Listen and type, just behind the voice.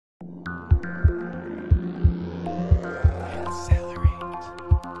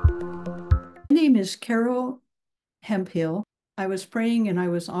name is Carol Hemphill. I was praying and I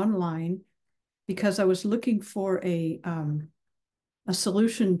was online because I was looking for a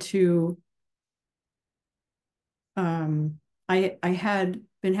solution to I had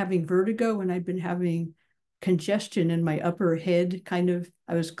been having vertigo and I'd been having congestion in my upper head, kind of.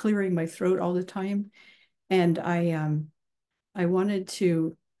 I was clearing my throat all the time, and I wanted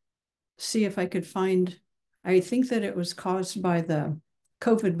to see if I could find. I think that it was caused by the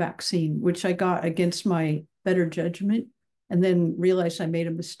COVID vaccine, which I got against my better judgment, and then realized I made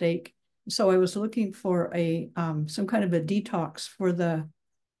a mistake. So I was looking for a some kind of a detox for the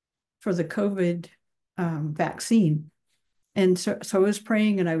COVID vaccine. And so I was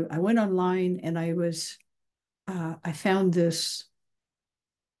praying, and I went online, and I found this.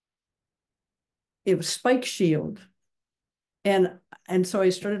 It was Spike Shield, and so I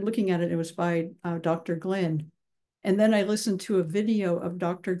started looking at it. It was by Dr. Glenn, and then I listened to a video of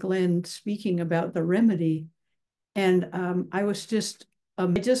Dr. Glenn speaking about the remedy, and I was just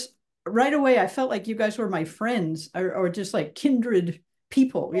right away I felt like you guys were my friends, or just like kindred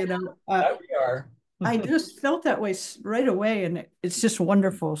people, you know. That we are. I just felt that way right away, and it's just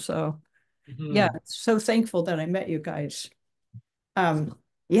wonderful. So yeah, Mhm. so thankful that I met you guys.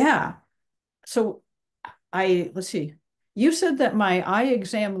 Yeah. So let's see. You said that my eye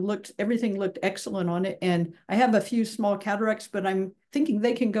exam everything looked excellent on it, and I have a few small cataracts, but I'm thinking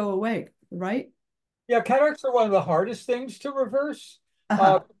they can go away, right? Yeah, cataracts are one of the hardest things to reverse uh,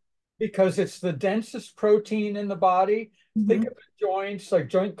 Uh-huh. because it's the densest protein in the body. Think Mm-hmm. of joints like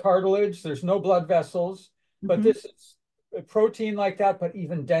joint cartilage. There's no blood vessels, but Mm-hmm. this is a protein like that, but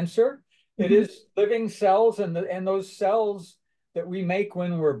even denser. It Mm-hmm. is living cells, and those cells that we make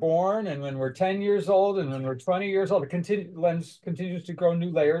when we're born and when we're 10 years old and when we're 20 years old, lens continues to grow new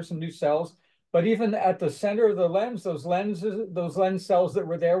layers and new cells. But even at the center of the lens, those lens cells that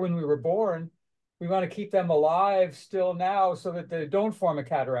were there when we were born, we want to keep them alive still now so that they don't form a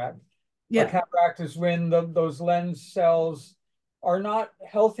cataract. A Yeah. cataract is when those lens cells are not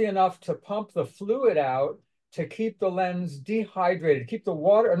healthy enough to pump the fluid out to keep the lens dehydrated, keep the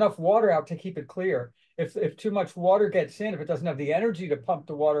water, enough water out to keep it clear. If too much water gets in, if it doesn't have the energy to pump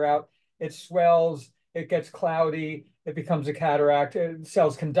the water out, it swells, it gets cloudy, it becomes a cataract.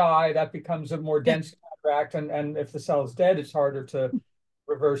 Cells can die, that becomes a more Yeah. dense cataract. And if the cell is dead, it's harder to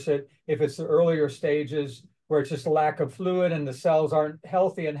reverse it. If it's the earlier stages where it's just a lack of fluid and the cells aren't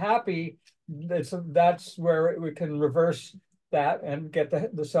healthy and happy, that's where we can reverse that and get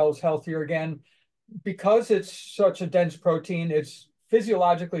the cells healthier again. Because it's such a dense protein, it's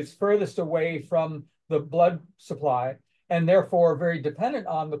physiologically it's furthest away from the blood supply and therefore very dependent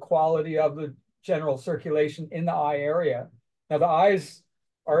on the quality of the general circulation in the eye area. Now, the eyes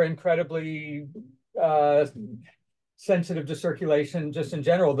are incredibly sensitive to circulation just in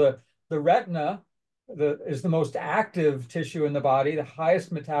general. The retina is the most active tissue in the body, the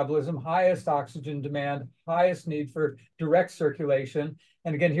highest metabolism, highest oxygen demand, highest need for direct circulation.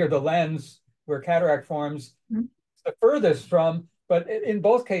 And again, here the lens where cataract forms, Mhm. the furthest from, but in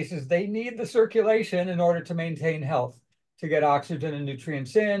both cases, they need the circulation in order to maintain health, to get oxygen and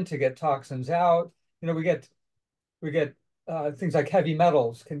nutrients in, to get toxins out. You know, we get things like heavy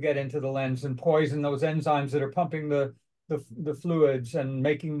metals can get into the lens and poison those enzymes that are pumping the fluids and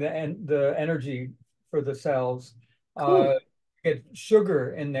making the energy for the cells. Cool. Get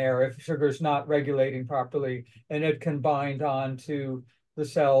sugar in there if sugar is not regulating properly, and it can bind on to the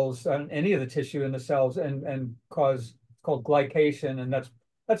cells and any of the tissue in the cells and cause, it's called glycation, and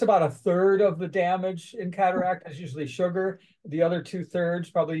that's about a third of the damage in cataract is usually sugar. The other two-thirds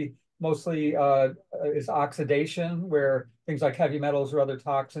probably mostly is oxidation, where things like heavy metals or other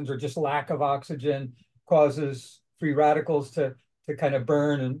toxins or just lack of oxygen causes free radicals to kind of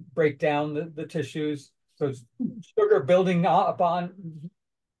burn and break down the tissues. So it's sugar building up on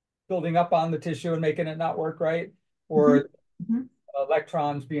the tissue and making it not work right, Mm-hmm. or Mm-hmm.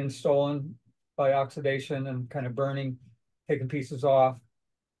 electrons being stolen by oxidation and kind of burning, taking pieces off.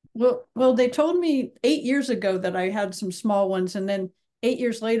 Well, they told me 8 years ago that I had some small ones, and then 8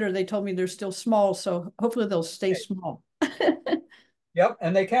 years later they told me they're still small, so hopefully they'll stay small. Yep,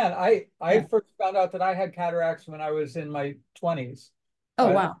 and they can. I Yeah. first found out that I had cataracts when I was in my 20s. Oh,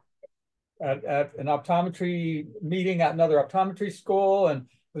 Uh, wow. at an optometry meeting at another optometry school and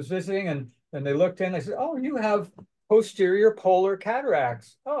was visiting, and they looked in, they said, "Oh, you have posterior polar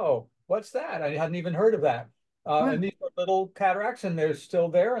cataracts." Oh, what's that? I hadn't even heard of that. And Wow. these are little cataracts, and they're still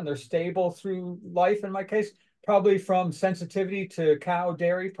there, and they're stable through life in my case, probably from sensitivity to cow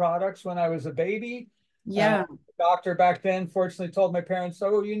dairy products when I was a baby. And Yeah. the doctor back then fortunately told my parents,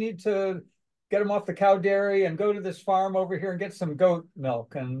 "Oh, you need to get him off the cow dairy and go to this farm over here and get some goat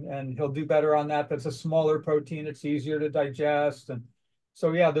milk, and he'll do better on that. That's a smaller protein. It's easier to digest. And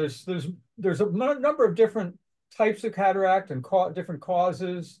so, yeah, there's a number of different types of cataract and different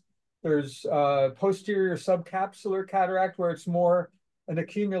causes. There's posterior subcapsular cataract, where it's more an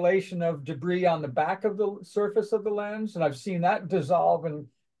accumulation of debris on the back of the surface of the lens. And I've seen that dissolve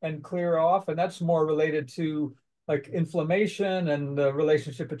and clear off. And that's more related to like inflammation and the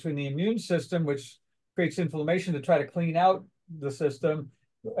relationship between the immune system, which creates inflammation to try to clean out the system,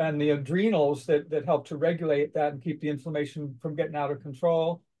 and the adrenals that help to regulate that and keep the inflammation from getting out of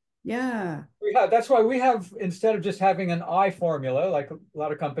control. Yeah. That's why we have, instead of just having an eye formula, like a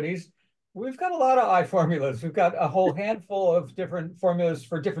lot of companies, we've got a lot of eye formulas. We've got a whole handful of different formulas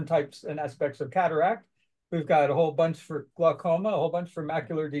for different types and aspects of cataract. We've got a whole bunch for glaucoma, a whole bunch for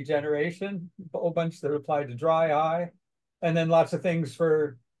macular degeneration, a whole bunch that apply to dry eye, and then lots of things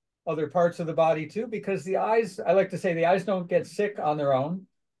for other parts of the body too, because the eyes, I like to say, the eyes don't get sick on their own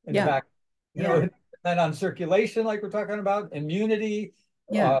in the Yeah. back, Yeah. then on circulation, like we're talking about, immunity,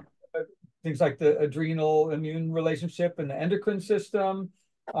 Yeah. things like the adrenal immune relationship and the endocrine system,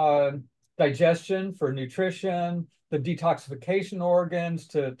 uh, digestion for nutrition, the detoxification organs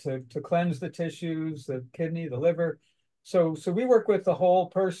to cleanse the tissues, the kidney, the liver. So we work with the whole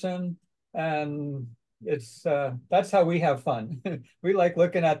person, and it's that's how we have fun. We like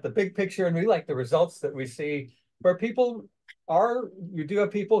looking at the big picture, and we like the results that we see where people are. You do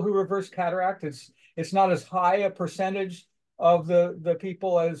have people who reverse cataract. It's not as high a percentage of the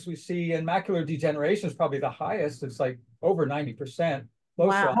people as we see in macular degeneration. Is probably the highest. It's like over 90%.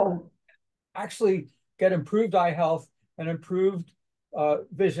 Wow. Actually get improved eye health and improved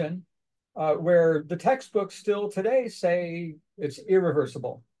vision, where the textbooks still today say it's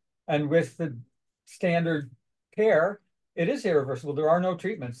irreversible. And with the standard care, it is irreversible. There are no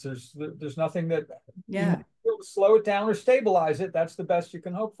treatments. There's nothing that you Yeah. might be able to slow it down or stabilize it. That's the best you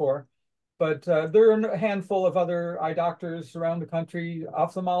can hope for. But there are a handful of other eye doctors around the country,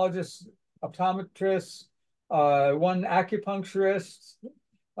 ophthalmologists, optometrists, one acupuncturist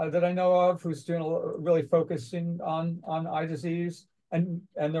that I know of who's doing really focusing on eye disease, and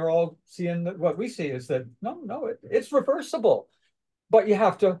they're all seeing that what we see is that it's reversible, but you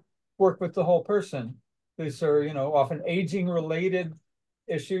have to work with the whole person. These are often aging related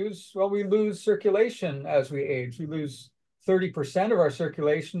issues. Well, we lose circulation as we age. We lose 30% of our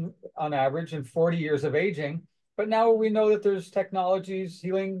circulation on average in 40 years of aging. But now we know that there's technologies,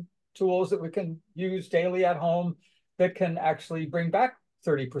 healing tools that we can use daily at home that can actually bring back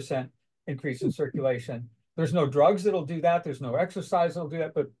 30% increase in circulation. There's no drugs that'll do that. There's no exercise that'll do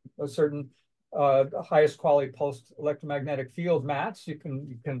that, but a certain highest quality pulsed electromagnetic field mats you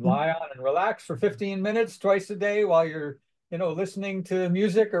can lie on and relax for 15 minutes twice a day while you're listening to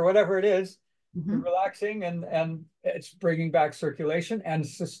music or whatever it is. You're relaxing, and it's bringing back circulation and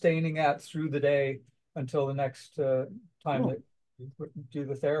sustaining that through the day until the next time that you do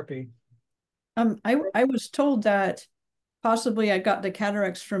the therapy. I was told that possibly I got the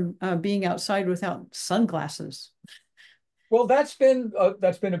cataracts from being outside without sunglasses. Well, that's been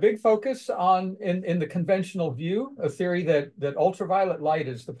a big focus in the conventional view, a theory that ultraviolet light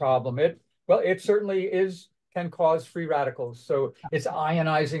is the problem. It certainly can cause free radicals. So it's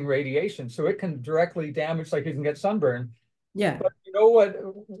ionizing radiation. So it can directly damage, like you can get sunburn. Yeah. But you know what?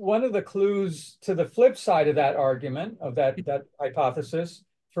 One of the clues to the flip side of that argument, of that hypothesis,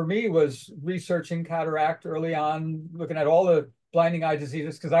 for me was researching cataract early on, looking at all the blinding eye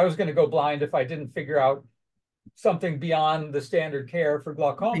diseases, because I was going to go blind if I didn't figure out something beyond the standard care for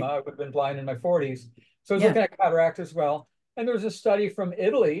glaucoma. I would have been blind in my 40s. So I was looking at cataract as well. And there was a study from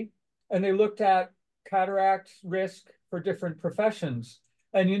Italy, and they looked at cataract risk for different professions.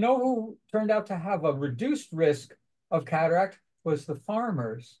 And you know who turned out to have a reduced risk of cataract was the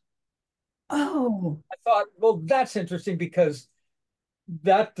farmers. Oh. I thought, well, that's interesting, because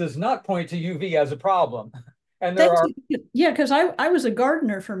that does not point to UV as a problem. And because I was a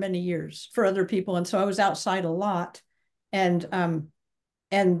gardener for many years for other people, and so I was outside a lot, and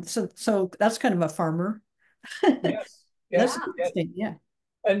so that's kind of a farmer. yes, That's yes, interesting. Yeah.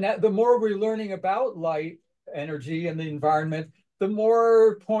 and the more we're learning about light, energy, and the environment, the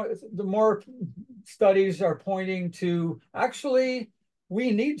more studies are pointing to actually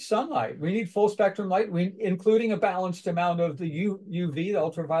we need sunlight. We need full spectrum light, including a balanced amount of the UV, the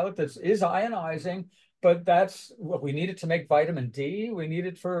ultraviolet, that is ionizing. But that's what we need it to make vitamin D. We need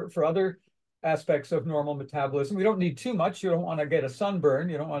it for other aspects of normal metabolism. We don't need too much. You don't want to get a sunburn.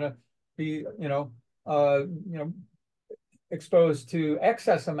 You don't want to be, exposed to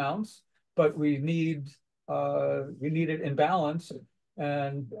excess amounts. But we need it in balance.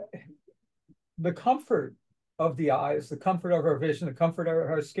 And the comfort of the eyes, the comfort of our vision, the comfort of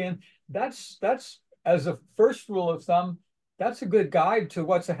our skin. That's as a first rule of thumb, that's a good guide to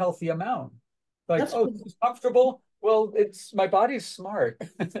what's a healthy amount. Like, That's oh, good. this is comfortable. Well, it's my body's smart.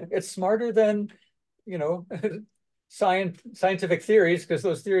 It's smarter than, you know, scientific theories, because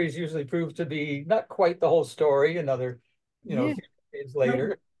those theories usually prove to be not quite the whole story another, Yeah. few days No,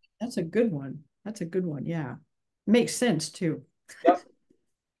 later. that's a good one. That's a good one. Yeah. Makes sense too. Yep.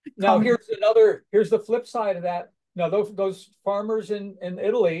 Now Common. here's the flip side of that. Now those farmers in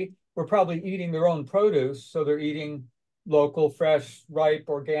Italy were probably eating their own produce, so they're eating local, fresh, ripe,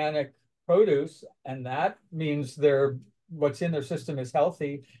 organic produce, and that means what's in their system is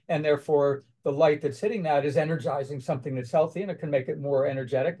healthy, and therefore the light that's hitting that is energizing something that's healthy, and it can make it more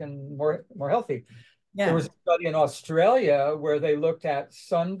energetic and more healthy. There Yeah. was a study in Australia where they looked at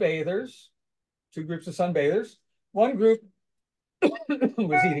sunbathers, two groups of sunbathers. One group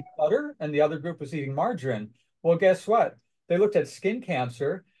was eating butter and the other group was eating margarine. Well, guess what? They looked at skin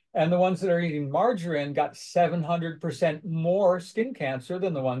cancer, and the ones that are eating margarine got 700% more skin cancer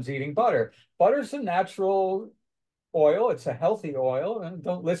than the ones eating butter. Butter's a natural oil. It's a healthy oil. And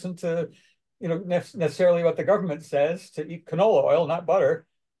don't listen to, necessarily what the government says to eat canola oil, not butter,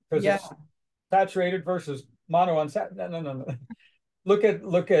 because Yeah. it's saturated versus monounsaturated. No, no, no, no.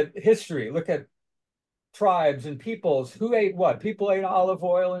 Look at history. Look at tribes and peoples who ate what? People ate olive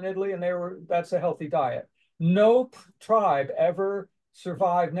oil in Italy, and that's a healthy diet. No tribe ever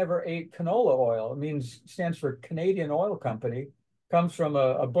survived, never ate canola oil. Stands for Canadian Oil Company. Comes from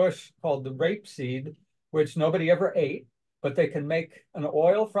a bush called the rapeseed, which nobody ever ate, but they can make an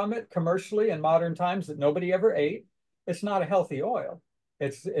oil from it commercially in modern times that nobody ever ate. It's not a healthy oil.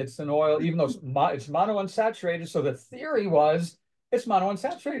 It's an oil, even though it's monounsaturated. So the theory was it's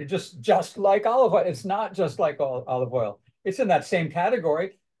monounsaturated, just like olive oil. It's not just like olive oil. It's in that same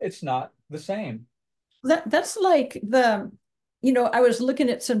category. It's not the same. That's like I was looking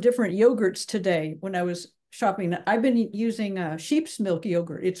at some different yogurts today when I was shopping. I've been using sheep's milk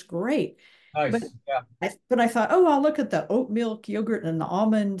yogurt. It's great. But Nice. Yeah. I thought, oh, I'll look at the oat milk yogurt and the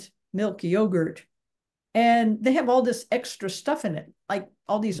almond milk yogurt. And they have all this extra stuff in it, like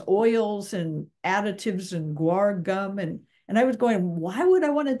all these oils and additives and guar gum. And I was going, why would I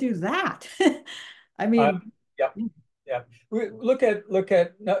want to do that? I Uh, mean, yep. Yeah.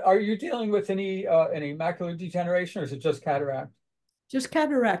 Now, are you dealing with any macular degeneration, or is it just cataract? just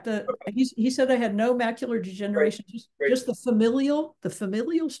cataract. He said I had no macular Great. degeneration, Great. just the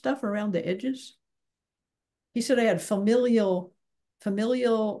familial stuff around the edges. He said I had familial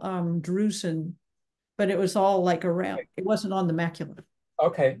drusen, but it was all like around. It wasn't on the macula.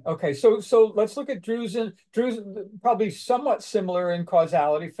 Okay. Okay. So let's look at drusen. Drusen probably somewhat similar in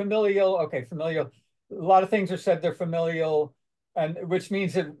causality. Familial. Okay. Familial. A lot of things are said they're familial, and which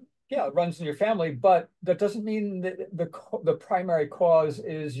means that yeah, it runs in your family, but that doesn't mean that the primary cause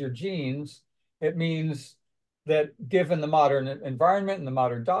is your genes. It means that given the modern environment and the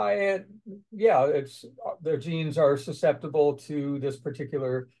modern diet, yeah, it's their genes are susceptible to this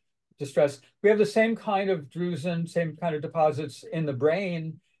particular distress. We have the same kind of drusen, same kind of deposits in the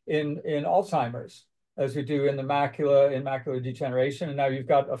brain in Alzheimer's as we do in the macula, in macular degeneration. And now you've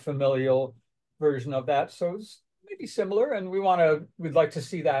got a familial version of that. So it's maybe similar. And we'd like to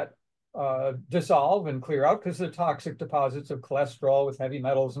see that dissolve and clear out, because the toxic deposits of cholesterol with heavy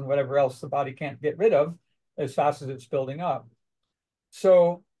metals and whatever else the body can't get rid of as fast as it's building up.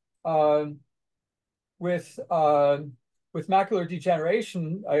 So with macular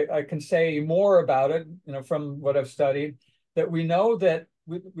degeneration, I can say more about it, from what I've studied, that we know that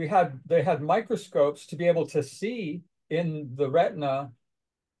they had microscopes to be able to see in the retina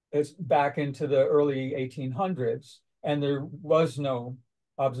as back into the early 1800s, and there was no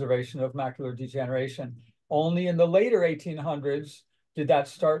observation of macular degeneration. Only in the later 1800s did that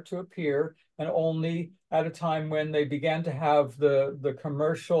start to appear, and only at a time when they began to have the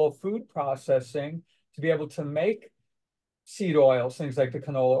commercial food processing to be able to make seed oils, things like the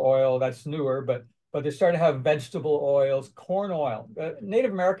canola oil. That's newer, but they started to have vegetable oils, corn oil.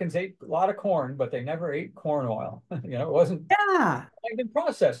 Native Americans ate a lot of corn, but they never ate corn oil. It wasn't Yeah.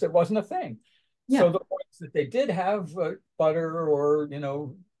 processed. It wasn't a thing. So Yeah. the oils that they did have, butter or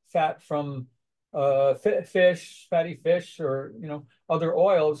fat from fatty fish, or other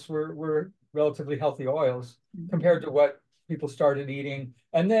oils were relatively healthy oils compared to what people started eating.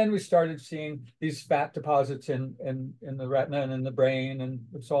 And then we started seeing these fat deposits in the retina and in the brain, and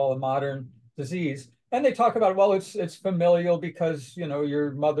it's all a modern disease. And they talk about, well, it's familial because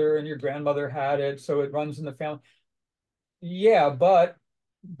your mother and your grandmother had it, so it runs in the family. Yeah, but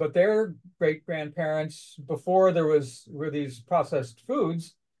their great grandparents, before were these processed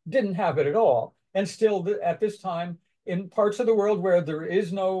foods, didn't have it at all. And still at this time, in parts of the world where there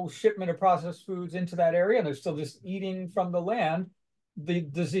is no shipment of processed foods into that area, and they're still just eating from the land, the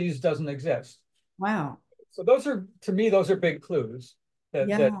disease doesn't exist. Wow. So those are, to me, those are big clues that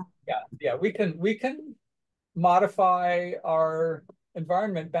Yeah. yeah, we can modify our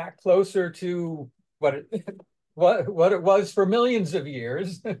environment back closer to what it what it was for millions of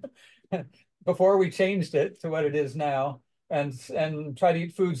years before we changed it to what it is now, and try to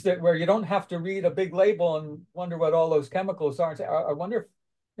eat foods that where you don't have to read a big label and wonder what all those chemicals are. I wonder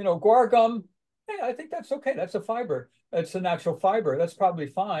if, guar gum, hey, I think that's okay. That's a fiber. It's a natural fiber. That's probably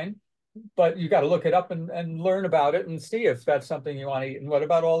fine. But you got to look it up and learn about it and see if that's something you want to eat. And what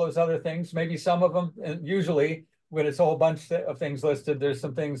about all those other things? Maybe some of them, and usually when it's a whole bunch of things listed, there's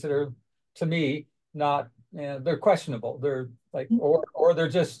some things that are, to me, not, they're questionable. They're like, or they're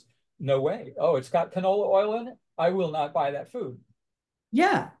just, no way. Oh, it's got canola oil in it. I will not buy that food.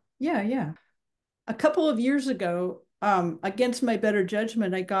 Yeah. Yeah. Yeah. A couple of years ago, against my better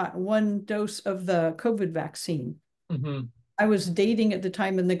judgment, I got one dose of the COVID vaccine. Mm-hmm. I was dating at the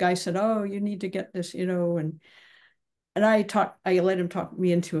time, and the guy said, "Oh, you need to get this," and I let him talk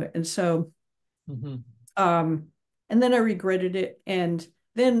me into it. And so, Mm-hmm. and then I regretted it. And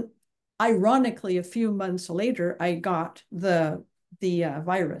then, ironically, a few months later, I got the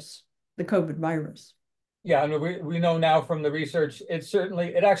virus, the COVID virus. Yeah, and we know now from the research,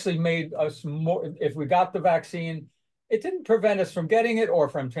 it actually made us more, if we got the vaccine, it didn't prevent us from getting it or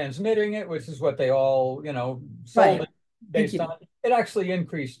from transmitting it, which is what they all, sold Right. it Thank based you. on. It actually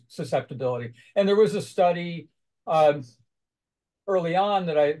increased susceptibility. And there was a study early on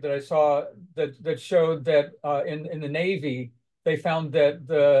that I saw that showed that in the Navy, they found that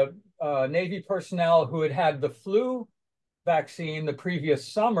the Navy personnel who had had the flu vaccine the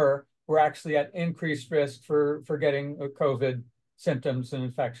previous summer were actually at increased risk for getting COVID symptoms and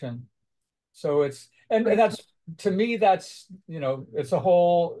infection. So and that's, to me, that's, it's a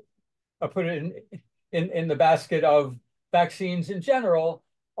whole, I put it in the basket of vaccines in general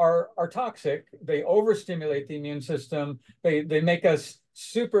are toxic. They overstimulate the immune system. They make us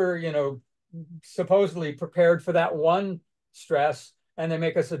super, supposedly prepared for that one stress, and they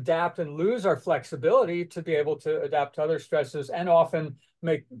make us adapt and lose our flexibility to be able to adapt to other stresses, and often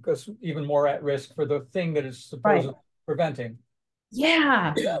make us even more at risk for the thing that is Right. supposedly preventing.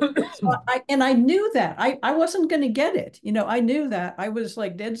 Yeah. So I knew that I wasn't going to get it. I knew that. I was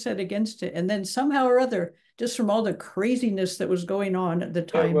like dead set against it. And then somehow or other, just from all the craziness that was going on at the It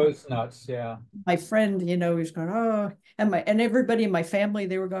time, was nuts. Yeah. my friend, he's going, "Oh," and everybody in my family,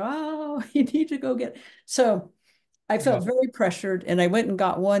 they were going, "Oh, you need to go get." So I Yeah. felt very pressured, and I went and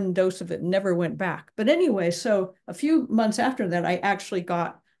got one dose of it and never went back. But anyway, so a few months after that, I actually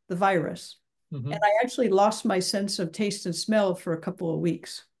got the virus. And Mm-hmm. I actually lost my sense of taste and smell for a couple of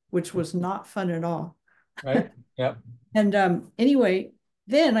weeks, which was not fun at all. Right. Yeah. And anyway,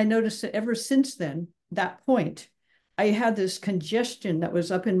 then I noticed that ever since then, that point, I had this congestion that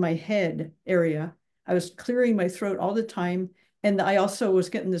was up in my head area. I was clearing my throat all the time. And I also was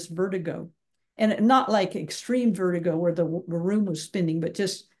getting this vertigo. And not like extreme vertigo where the room was spinning, but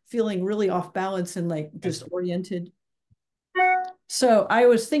just feeling really off balance and like disoriented. So I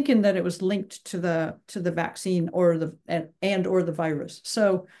was thinking that it was linked to the vaccine or or the virus.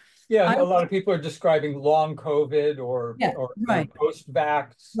 So Yeah, and I a lot of people are describing long COVID yeah, or right,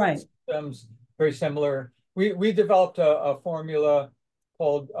 post-vax right. symptoms, very similar. We developed a formula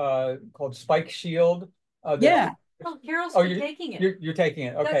called Spike Shield. That Yeah. Oh, Carol's oh been taking it. you're taking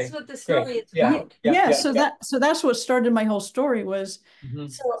it. Okay, That's what the good. story is Yeah, about. yeah, yeah, So yeah. that's what started my whole story was Mhm.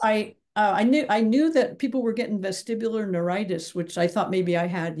 so I knew that people were getting vestibular neuritis, which I thought maybe I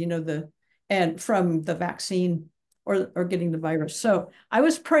had, and from the vaccine or getting the virus. So I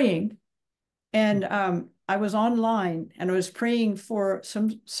was praying, and I was online, and I was praying for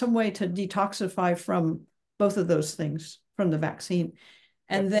some way to detoxify from both of those things from the vaccine. Yep.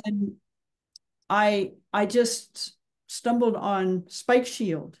 And then I just stumbled on Spike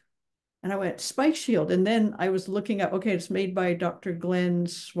Shield, and I went Spike Shield, and then I was looking up. Okay, it's made by Dr. Glen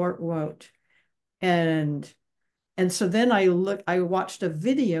Swartwout, and so then I watched a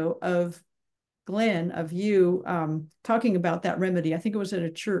video of Glenn, of you talking about that remedy. I think it was at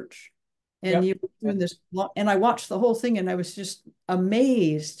a church, and Yep. you were doing this, and I watched the whole thing, and I was just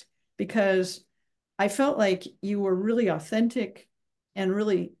amazed because I felt like you were really authentic and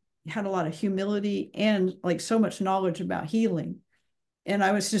really had a lot of humility and like so much knowledge about healing. And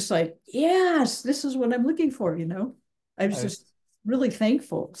I was just like, yes, this is what I'm looking for. I was Nice. just really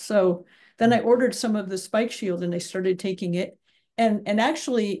thankful. So then I ordered some of the Spike Shield, and I started taking it. And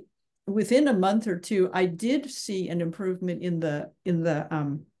actually within a month or two, I did see an improvement in the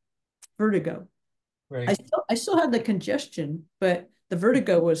vertigo. Right. I still had the congestion, but the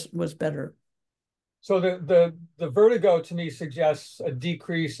vertigo was better. So the vertigo to me suggests a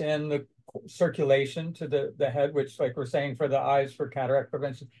decrease in the circulation to the head, which, like we're saying, for the eyes, for cataract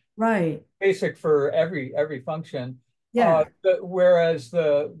prevention, Right. basic for every function. Yeah. Whereas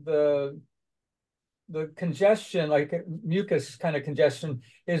the congestion, like mucus kind of congestion,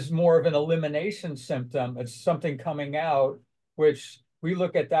 is more of an elimination symptom. It's something coming out, which we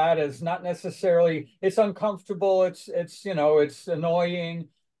look at that as not necessarily, it's uncomfortable, it's it's annoying,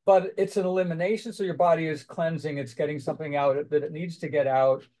 but it's an elimination. So your body is cleansing, it's getting something out that it needs to get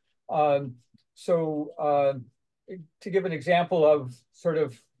out. Um, so to give an example of sort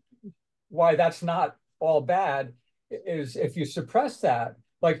of why that's not all bad is if you suppress that,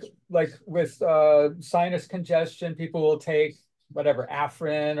 like with sinus congestion, people will take whatever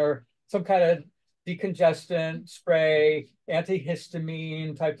Afrin or some kind of decongestant spray,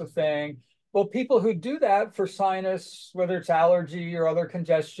 antihistamine type of thing. Well, people who do that for sinus, whether it's allergy or other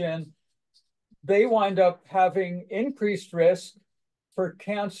congestion, they wind up having increased risk for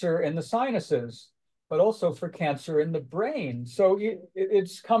cancer in the sinuses, but also for cancer in the brain. So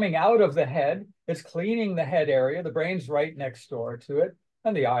it's coming out of the head, it's cleaning the head area, the brain's right next door to it,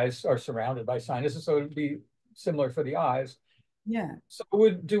 and the eyes are surrounded by sinuses, so it'd be similar for the eyes. Yeah. So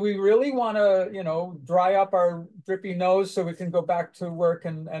do we really want to, dry up our drippy nose so we can go back to work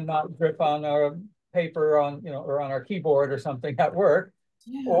and not drip on our paper or on our keyboard or something at work?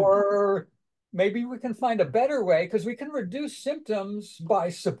 Yeah. Or maybe we can find a better way, because we can reduce symptoms by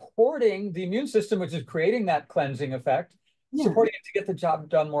supporting the immune system, which is creating that cleansing effect, Yeah. supporting it to get the job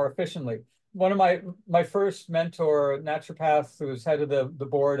done more efficiently. One of my first mentor, naturopath, who was head of the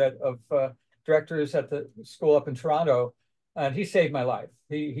board of directors at the school up in Toronto, and he saved my life.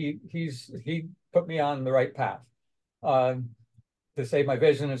 He put me on the right path to save my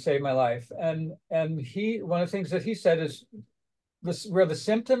vision and save my life. And one of the things that he said is where the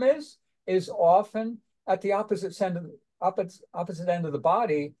symptom is often at the opposite end of the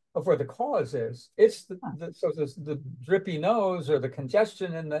body of where the cause is. It's the drippy nose or the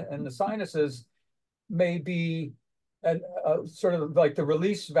congestion in the sinuses may be a sort of like the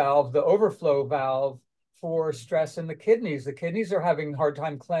release valve, the overflow valve for stress in the kidneys. The kidneys are having a hard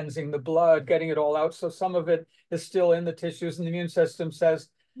time cleansing the blood, getting it all out. So some of it is still in the tissues, and the immune system says,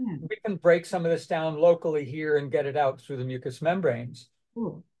 we can break some of this down locally here and get it out through the mucous membranes.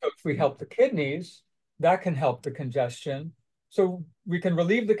 Cool. So if we help the kidneys, that can help the congestion. So we can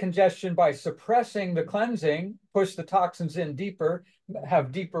relieve the congestion by suppressing the cleansing, push the toxins in deeper,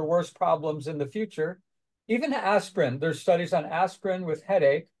 have deeper, worse problems in the future. Even aspirin, there's studies on aspirin with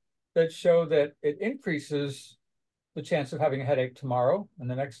headache that show that it increases the chance of having a headache tomorrow and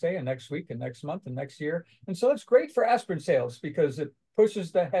the next day and next week and next month and next year. And so it's great for aspirin sales because it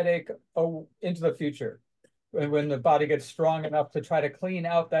pushes the headache into the future when the body gets strong enough to try to clean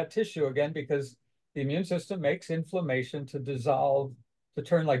out that tissue again, because the immune system makes inflammation to dissolve, to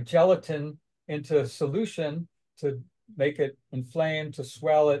turn like gelatin into solution, to make it inflamed, to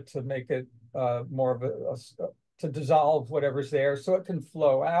swell it, to make it more of to dissolve whatever's there so it can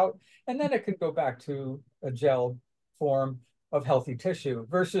flow out, and then it can go back to a gel form of healthy tissue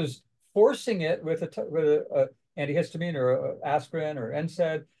versus forcing it with a antihistamine or aspirin or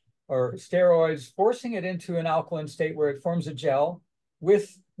NSAID or steroids, forcing it into an alkaline state where it forms a gel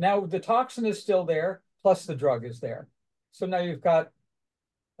with, now the toxin is still there, plus the drug is there. So now you've got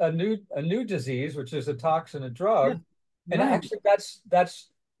a new disease, which is a toxin, a drug. Yeah. And actually that's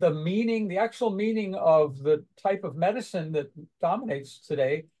the actual meaning of the type of medicine that dominates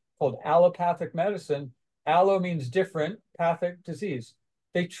today, called allopathic medicine. Allo means different, pathic, disease.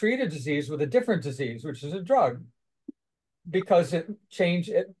 They treat a disease with a different disease, which is a drug, because it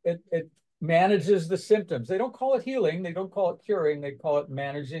manages the symptoms. They don't call it healing, they don't call it curing, they call it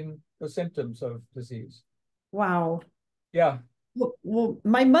managing the symptoms of disease. Wow. Yeah. Well,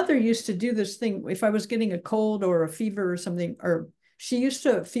 my mother used to do this thing if I was getting a cold or a fever or something, or she used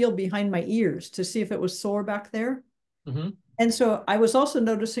to feel behind my ears to see if it was sore back there. Mm-hmm. And so I was also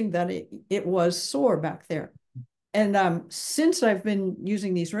noticing that it was sore back there. And since I've been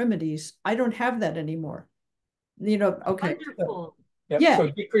using these remedies, I don't have that anymore. Okay. Wonderful. Yep. Yeah. So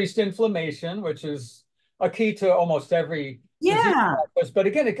decreased inflammation, which is a key to almost every disease process. But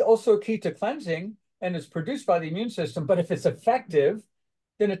again, it's also a key to cleansing, and it's produced by the immune system. But if it's effective,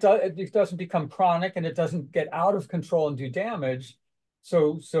 then it doesn't become chronic and it doesn't get out of control and do damage.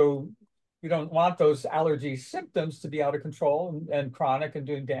 So we don't want those allergy symptoms to be out of control and chronic and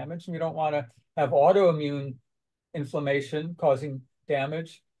doing damage. And we don't want to have autoimmune inflammation causing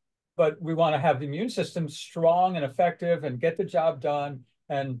damage, but we want to have the immune system strong and effective and get the job done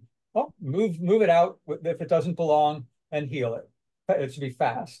and oh, move it out if it doesn't belong and heal it. It should be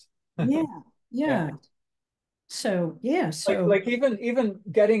fast. Yeah. Yeah. Yeah. So, yeah. So, Like even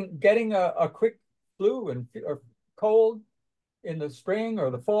getting a quick flu and or cold in the spring or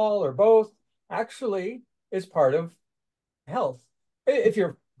the fall or both actually is part of health. If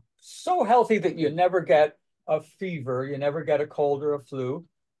you're so healthy that you never get a fever, you never get a cold or a flu,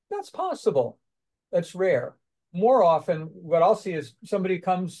 that's possible. That's rare. More often, what I'll see is somebody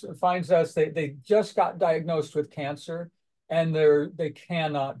comes, finds us, they just got diagnosed with cancer and they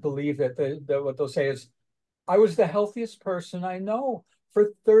cannot believe it. What they'll say is, I was the healthiest person I know.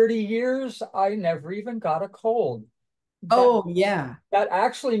 For 30 years, I never even got a cold. That oh, yeah. that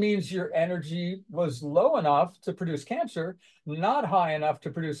actually means your energy was low enough to produce cancer, not high enough to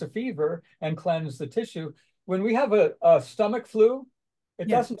produce a fever and cleanse the tissue. When we have a stomach flu, it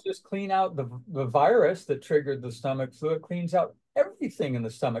Yeah. doesn't just clean out the virus that triggered the stomach flu, it cleans out everything in the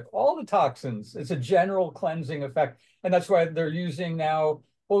stomach, all the toxins. It's a general cleansing effect. And that's why they're using now,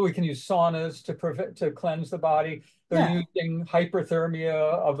 well, we can use saunas to cleanse the body. They're Yeah. using hyperthermia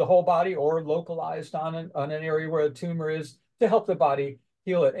of the whole body or localized on an area where a tumor is to help the body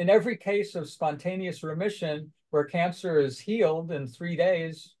heal it. In every case of spontaneous remission, where cancer is healed in 3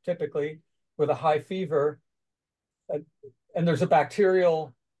 days, typically with a high fever, and there's a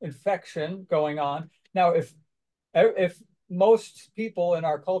bacterial infection going on. Now, if most people in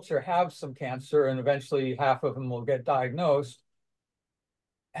our culture have some cancer and eventually half of them will get diagnosed,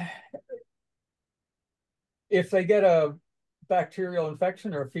 if they get a bacterial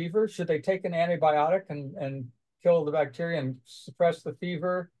infection or a fever, should they take an antibiotic and kill the bacteria and suppress the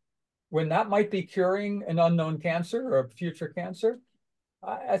fever when that might be curing an unknown cancer or a future cancer?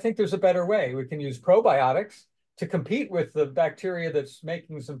 I think there's a better way. We can use probiotics to compete with the bacteria that's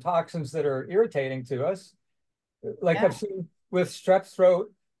making some toxins that are irritating to us. Like Yeah. I've seen with strep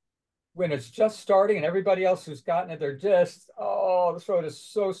throat, when it's just starting and everybody else who's gotten it, they're just, oh, the throat is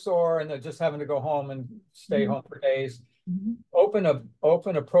so sore and they're just having to go home and stay Mhm. home for days. Mhm. Open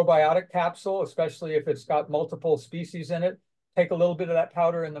a probiotic capsule, especially if it's got multiple species in it. Take a little bit of that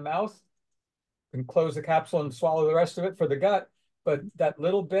powder in the mouth and close the capsule and swallow the rest of it for the gut. But that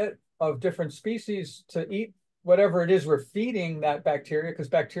little bit of different species to eat whatever it is we're feeding that bacteria, because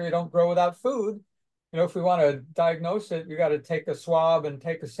bacteria don't grow without food. You know, if we want to diagnose it, you got to take a swab and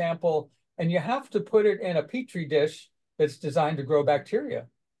take a sample, and you have to put it in a petri dish that's designed to grow bacteria.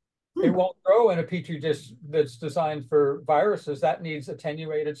 It Hmm. won't grow in a petri dish that's designed for viruses. That needs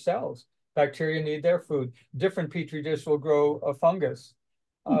attenuated cells. Bacteria need their food. Different petri dish will grow a fungus.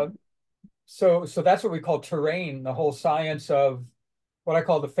 Hmm. Uh, so that's what we call terrain, the whole science of what I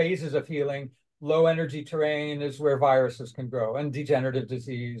call the phases of healing. Low energy terrain is where viruses can grow and degenerative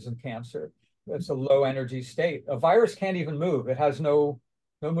disease and cancer. That's a low energy state. A virus can't even move. It has no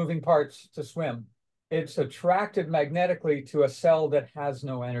moving parts to swim. It's attracted magnetically to a cell that has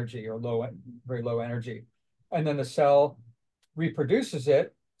no energy or very low energy. And then the cell reproduces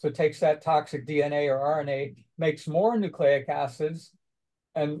it. So it takes that toxic DNA or RNA, makes more nucleic acids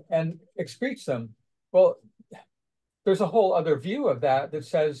and excretes them. Well, there's a whole other view of that that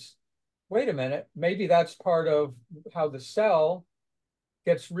says, wait a minute, maybe that's part of how the cell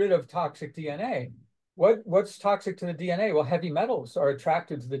gets rid of toxic DNA. What's toxic to the DNA? Well, heavy metals are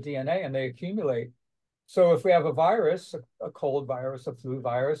attracted to the DNA and they accumulate. So if we have a virus, a cold virus, a flu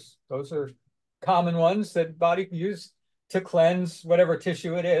virus, those are common ones that body can use to cleanse whatever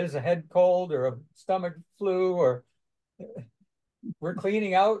tissue it is, a head cold or a stomach flu, or we're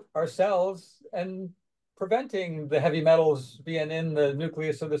cleaning out our cells and preventing the heavy metals being in the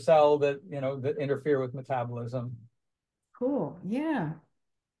nucleus of the cell that, that interfere with metabolism. Cool. Yeah.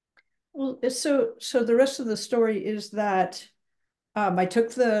 Well, so the rest of the story is that I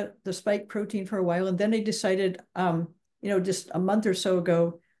took the spike protein for a while, and then I decided, just a month or so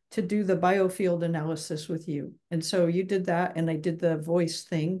ago, to do the biofield analysis with you. And so you did that, and I did the voice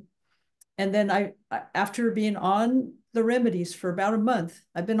thing. And then after being on the remedies for about a month,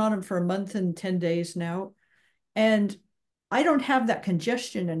 I've been on them for a month and 10 days now, and I don't have that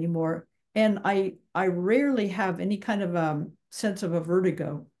congestion anymore. And I rarely have any kind of sense of a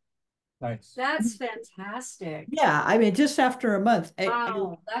vertigo. Nice. That's fantastic. Yeah, I mean, just after a month,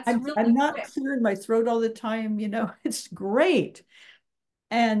 Wow, that's I'm really not quick. clearing my throat all the time, it's great.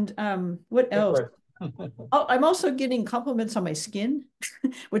 And what Good else? for it. Oh, I'm also getting compliments on my skin,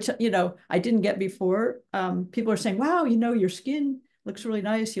 which, I didn't get before. People are saying, wow, your skin looks really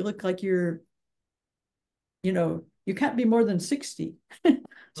nice. You look like you can't be more than 60.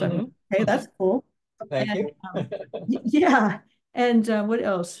 So I'm like, Mhm. okay, that's cool. Thank And you. yeah. And what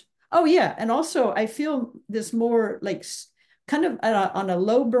else? Oh, yeah. And also, I feel this more like kind of on a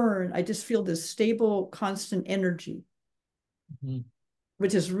low burn, I just feel this stable, constant energy,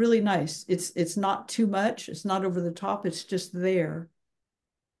 which is really nice. It's not too much. It's not over the top. It's just there.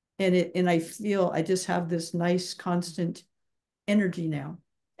 And I feel I just have this nice, constant energy now.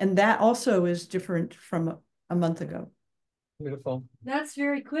 And that also is different from a month ago. Beautiful. That's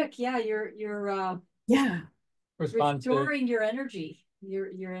very quick. Yeah, you're Yeah. restoring your energy.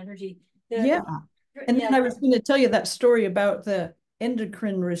 Your energy. Yeah. And then I was going to tell you that story about the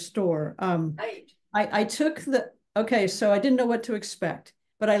endocrine restore. Right. I took okay, so I didn't know what to expect,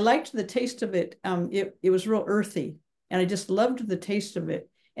 but I liked the taste of it. It was real earthy, and I just loved the taste of it.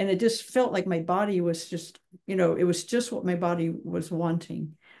 And it just felt like my body was just, it was just what my body was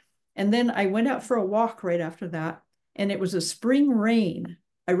wanting. And then I went out for a walk right after that, and it was a spring rain.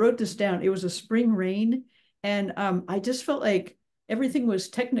 I wrote this down. It was a spring rain, and I just felt like everything was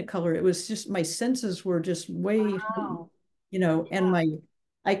technicolor. It was just my senses were just way, wow. and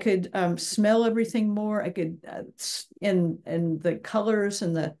I could smell everything more. I could and the colors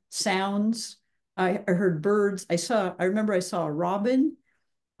and the sounds. I heard birds. I remember I saw a robin.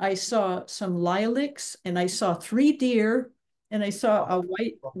 I saw some lilacs, and I saw 3 deer, and I saw a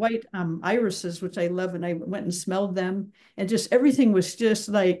white irises, which I love, and I went and smelled them, and just everything was just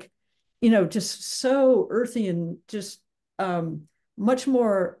like, just so earthy and just much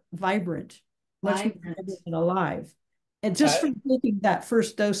more vibrant, much more vibrant and alive. And just from taking that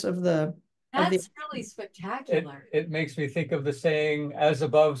first dose of that's really spectacular. It makes me think of the saying, as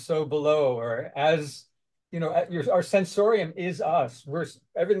above, so below, or as, our sensorium is us.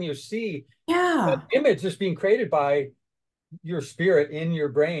 Everything you see, that image is being created by your spirit in your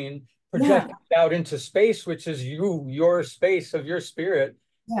brain, projected out into space, which is your space of your spirit,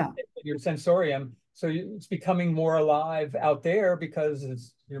 your sensorium. So it's becoming more alive out there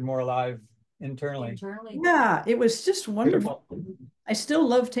because you're more alive internally. Yeah, it was just wonderful. Beautiful. I still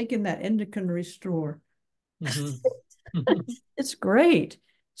love taking that endocrine restore. It's great.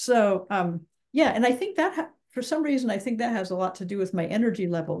 So, yeah, and I think that for some reason, I think that has a lot to do with my energy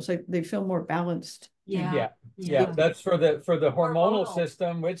levels. They feel more balanced. Yeah. That's for the hormonal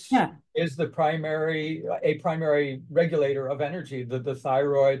system, which is a primary regulator of energy. The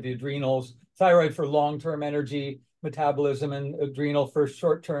thyroid, the adrenals, thyroid for long-term energy metabolism, and adrenal for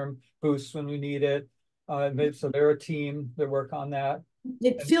short-term boosts when we need it. So they're a team that work on that.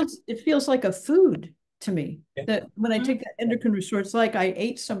 It feels like a food to me. That when I take that endocrine restore, it's like I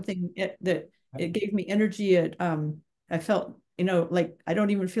ate something that it gave me energy. I felt, like I don't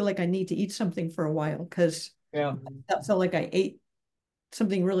even feel like I need to eat something for a while, because I felt like I ate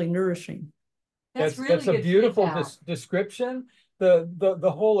something really nourishing. That's a beautiful description.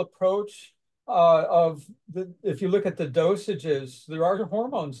 The whole approach if you look at the dosages, there are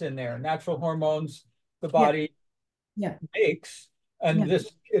hormones in there, natural hormones the body makes, and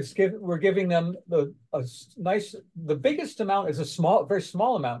we're giving them the biggest amount is very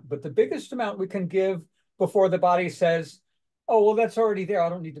small amount, but the biggest amount we can give before the body says, oh, well, that's already there, I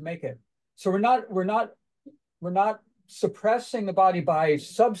don't need to make it. So we're not suppressing the body by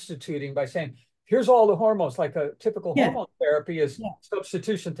substituting, by saying, here's all the hormones, like a typical hormone therapy is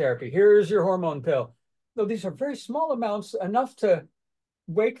substitution therapy. Here's your hormone pill. No, these are very small amounts, enough to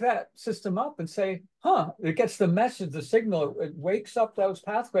wake that system up and say, it gets the message, the signal, it wakes up those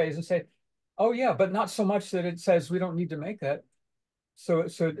pathways and say, oh yeah, but not so much that it says we don't need to make that. So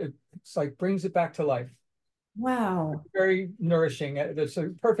it's like brings it back to life. Wow. Very nourishing. It's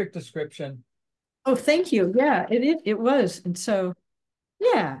a perfect description. Oh, thank you. Yeah, it was. And so,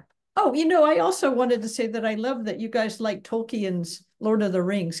 yeah. Oh, I also wanted to say that I love that you guys like Tolkien's Lord of the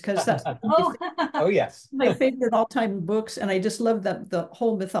Rings, because that's yes, my favorite all-time books, and I just love the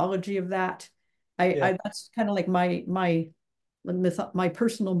whole mythology of that. I that's kind of like my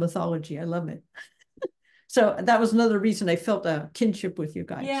personal mythology. I love it. So that was another reason I felt a kinship with you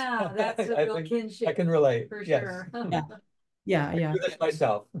guys. Yeah, that's a real kinship. I can relate for sure. Yeah. I do this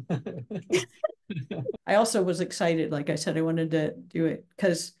myself. I also was excited. Like I said, I wanted to do it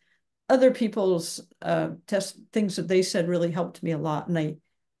because other people's things that they said really helped me a lot, and I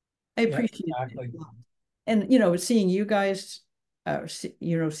appreciate it a lot. And seeing you guys,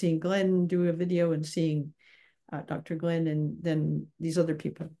 seeing Glenn do a video, and seeing Dr. Glenn, and then these other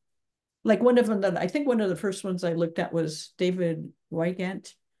people. Like one of them, I think one of the first ones I looked at was David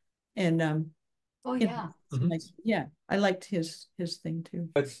Wygant, and nice. Yeah, I liked his thing too.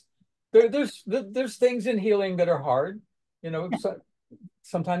 There's things in healing that are hard, so,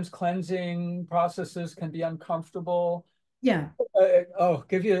 sometimes cleansing processes can be uncomfortable. Yeah.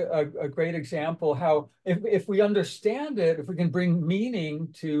 Give you a great example how if we understand it, if we can bring meaning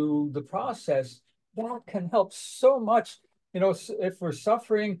to the process, that can help so much if we're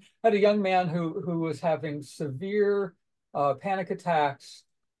suffering, I had a young man who was having severe panic attacks,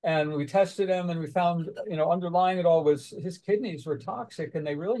 and we tested him and we found, underlying it all was his kidneys were toxic and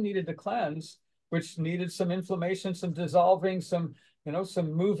they really needed to cleanse, which needed some inflammation, some dissolving, some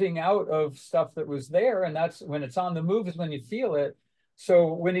moving out of stuff that was there. And that's when it's on the move is when you feel it.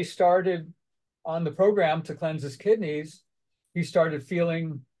 So when he started on the program to cleanse his kidneys, he started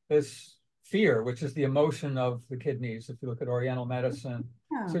feeling this fear, which is the emotion of the kidneys. If you look at Oriental medicine,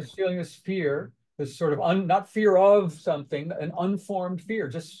 so he's feeling this fear, this sort of not fear of something, an unformed fear,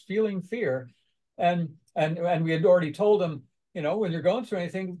 just feeling fear. And we had already told him, when you're going through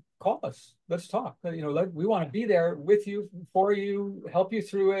anything, call us. Let's talk. We want to be there with you, for you, help you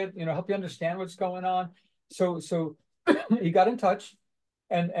through it. Help you understand what's going on. So he got in touch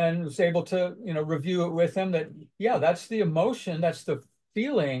and was able to review it with him. That that's the emotion, that's the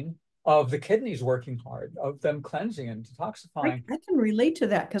feeling of the kidneys working hard, of them cleansing and detoxifying. I can relate to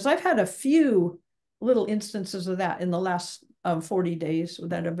that because I've had a few little instances of that in the last 40 days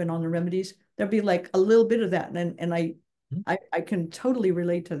that I've been on the remedies. There'll be like a little bit of that, and I can totally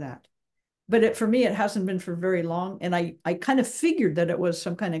relate to that. But for me, it hasn't been for very long, and I kind of figured that it was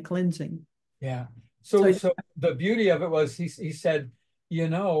some kind of cleansing. Yeah. So the beauty of it was he said,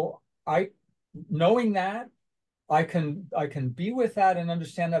 knowing that, I can be with that and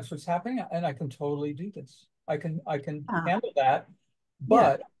understand that's what's happening, and I can totally do this. I can handle that.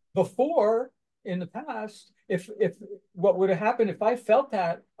 But before, in the past, if what would have happened if I felt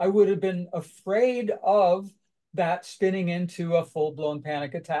that, I would have been afraid of that spinning into a full-blown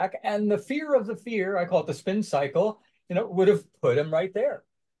panic attack, and the fear of the fear, I call it the spin cycle, would have put him right there.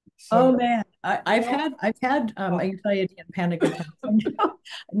 So, oh man, I've had anxiety and panic attacks. I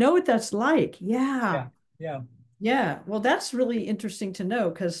know what that's like. Yeah. Yeah, well, that's really interesting to know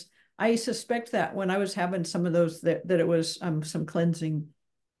because I suspect that when I was having some of those that it was some cleansing.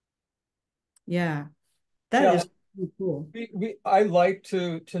 Yeah, that is really cool. I like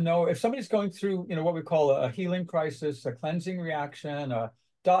to know if somebody's going through, what we call a healing crisis, a cleansing reaction, a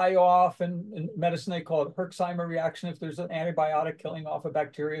die off, and in medicine they call it Herxheimer reaction. If there's an antibiotic killing off a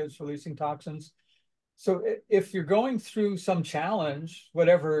bacteria that's releasing toxins. So if you're going through some challenge,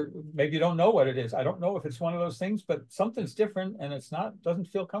 whatever, maybe you don't know what it is. I don't know if it's one of those things, but something's different and doesn't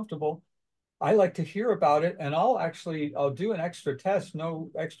feel comfortable. I like to hear about it, and I'll do an extra test, no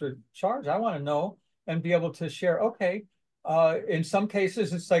extra charge. I want to know and be able to share. Okay. In some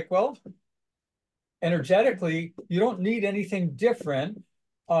cases, it's like, well, energetically, you don't need anything different.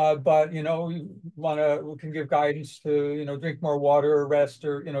 But we can give guidance to, drink more water or rest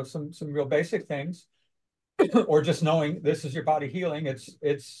or, some real basic things. Or just knowing this is your body healing,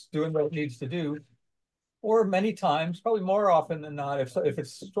 it's doing what it needs to do. Or many times, probably more often than not, if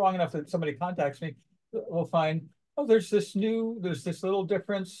it's strong enough that somebody contacts me, we'll find, there's this little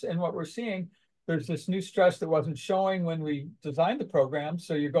difference in what we're seeing. There's this new stress that wasn't showing when we designed the program.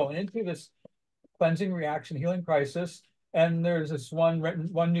 So you're going into this cleansing reaction, healing crisis, and there's this one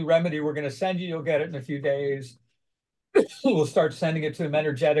new remedy we're going to send you. You'll get it in a few days. We'll start sending it to them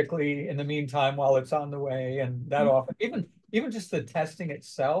energetically in the meantime while it's on the way. And that often, even just the testing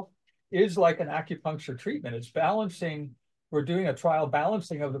itself is like an acupuncture treatment. It's balancing. We're doing a trial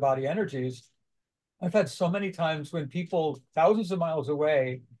balancing of the body energies. I've had so many times when people thousands of miles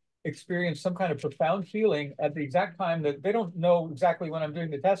away experience some kind of profound healing at the exact time that they don't know exactly when I'm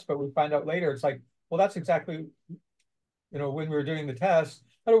doing the test, but we find out later. It's like, well, that's exactly, when we were doing the test.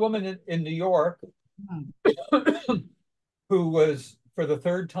 I had a woman in New York who was for the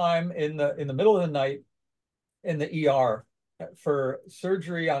third time in the middle of the night in the ER for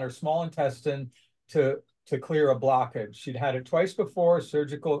surgery on her small intestine to clear a blockage. She'd had it twice before.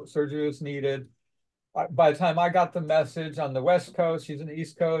 Surgery was needed. By the time I got the message on the West Coast, she's on the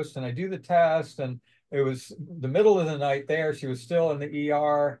East Coast, and I do the test, and it was the middle of the night there. She was still in the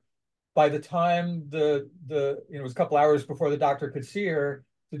ER. By the time it was a couple hours before the doctor could see her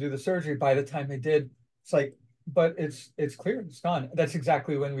to do the surgery. By the time they did, it's like, but it's clear, it's gone. That's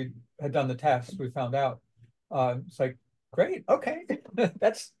exactly when we had done the test. We found out. It's like, great, okay,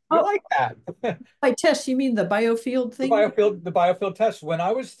 I like that. By test, you mean the biofield thing? The biofield test. When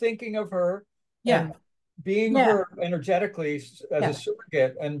I was thinking of her, and being her energetically as a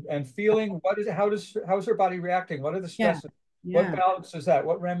surrogate, and feeling how's her body reacting? What are the stresses? What balance is that?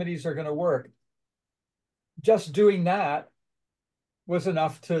 What remedies are going to work? Just doing that was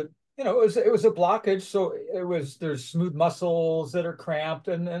enough to. It was a blockage, so there's smooth muscles that are cramped,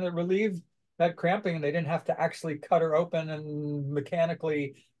 and it relieved that cramping, and they didn't have to actually cut her open and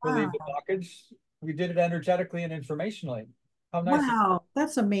mechanically relieve the blockage. We did it energetically and informationally. How nice! Wow,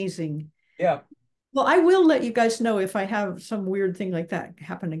 that's amazing. Yeah. Well, I will let you guys know if I have some weird thing like that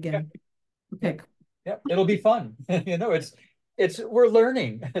happen Yeah. again. Yeah. Okay. Yeah. It'll be fun. You know, we're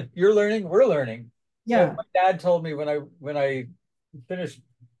learning. You're learning, we're learning. Yeah. My dad told me when I finished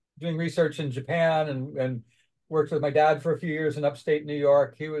doing research in Japan and worked with my dad for a few years in upstate New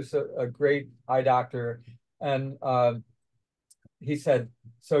York. He was a great eye doctor. And he said,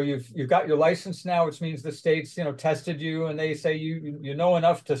 so you've got your license now, which means the states, you know, tested you and they say you know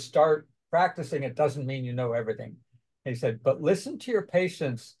enough to start practicing. It doesn't mean you know everything. And he said, but listen to your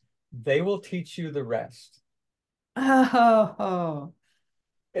patients. They will teach you the rest. Oh,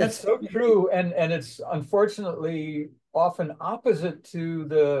 It's that's so true. And it's unfortunately often opposite to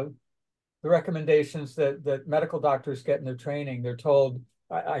the recommendations that medical doctors get in their training. They're told,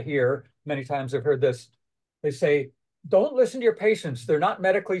 I hear many times I've heard this, they say, don't listen to your patients. They're not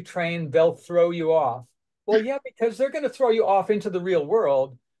medically trained. They'll throw you off. Well, yeah, because they're going to throw you off into the real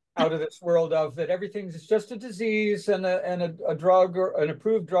world, out of this world of that everything's just a disease and a drug or an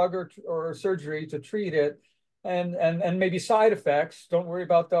approved drug or surgery to treat it. And maybe side effects. Don't worry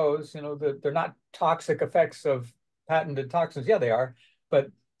about those. You know, they're not toxic effects of patented toxins. Yeah, they are. But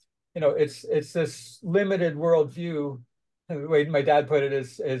you know, it's this limited worldview. The way my dad put it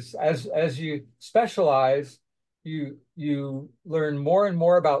is as you specialize, you learn more and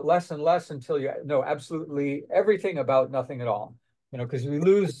more about less and less until you know absolutely everything about nothing at all. You know, because we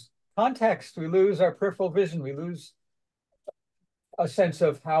lose context, we lose our peripheral vision, we lose a sense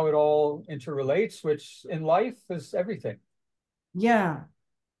of how it all interrelates, which in life is everything. yeah,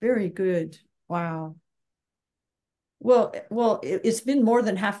 very good. Wow. Well, it's been more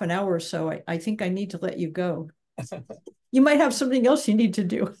than half an hour, so I think I need to let you go. You might have something else you need to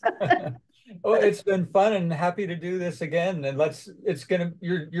do. Oh, it's been fun and happy to do this again. And it's gonna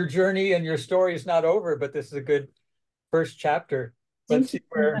your journey and your story is not over, but this is a good first chapter. Let's Thank you see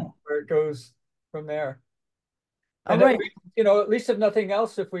so much. where it goes from there. All And at right. least, you know, at least if nothing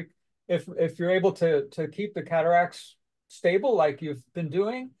else, if you're able to keep the cataracts stable like you've been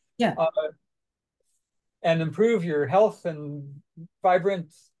doing, Yeah. uh, and improve your health and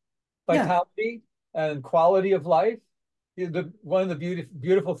vibrant Yeah. vitality and quality of life. One of the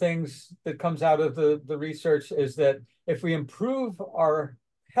beautiful things that comes out of the research is that if we improve our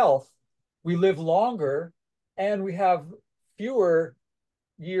health, we live longer and we have fewer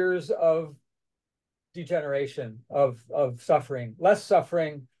years of degeneration, of suffering, less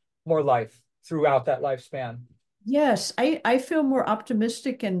suffering, more life throughout that lifespan. Yes, I feel more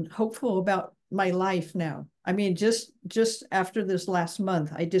optimistic and hopeful about my life now. I mean, just after this last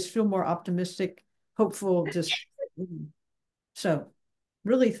month, I just feel more optimistic, hopeful, just so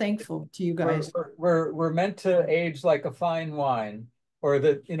really thankful to you We're, guys. we're meant to age like a fine wine, or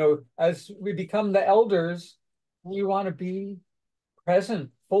that, you know, as we become the elders, we want to be present,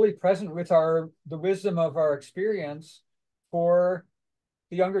 fully present with the wisdom of our experience for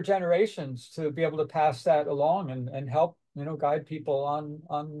the younger generations to be able to pass that along and help, you know, guide people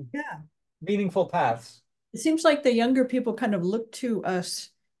on Yeah. meaningful paths. It seems like the younger people kind of look to us,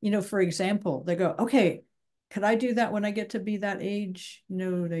 for example, they go, okay, could I do that when I get to be that age?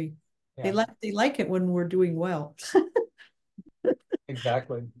 They Yeah, like it when we're doing well.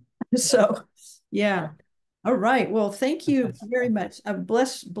 exactly. So yeah. All right. Well, thank you very much.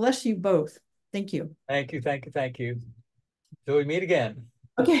 Bless you both. Thank you. Thank you, thank you, thank you. Till we meet again.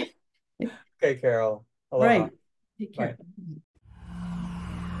 Okay. Okay, Carol. All Aloha. right. Take Bye. care.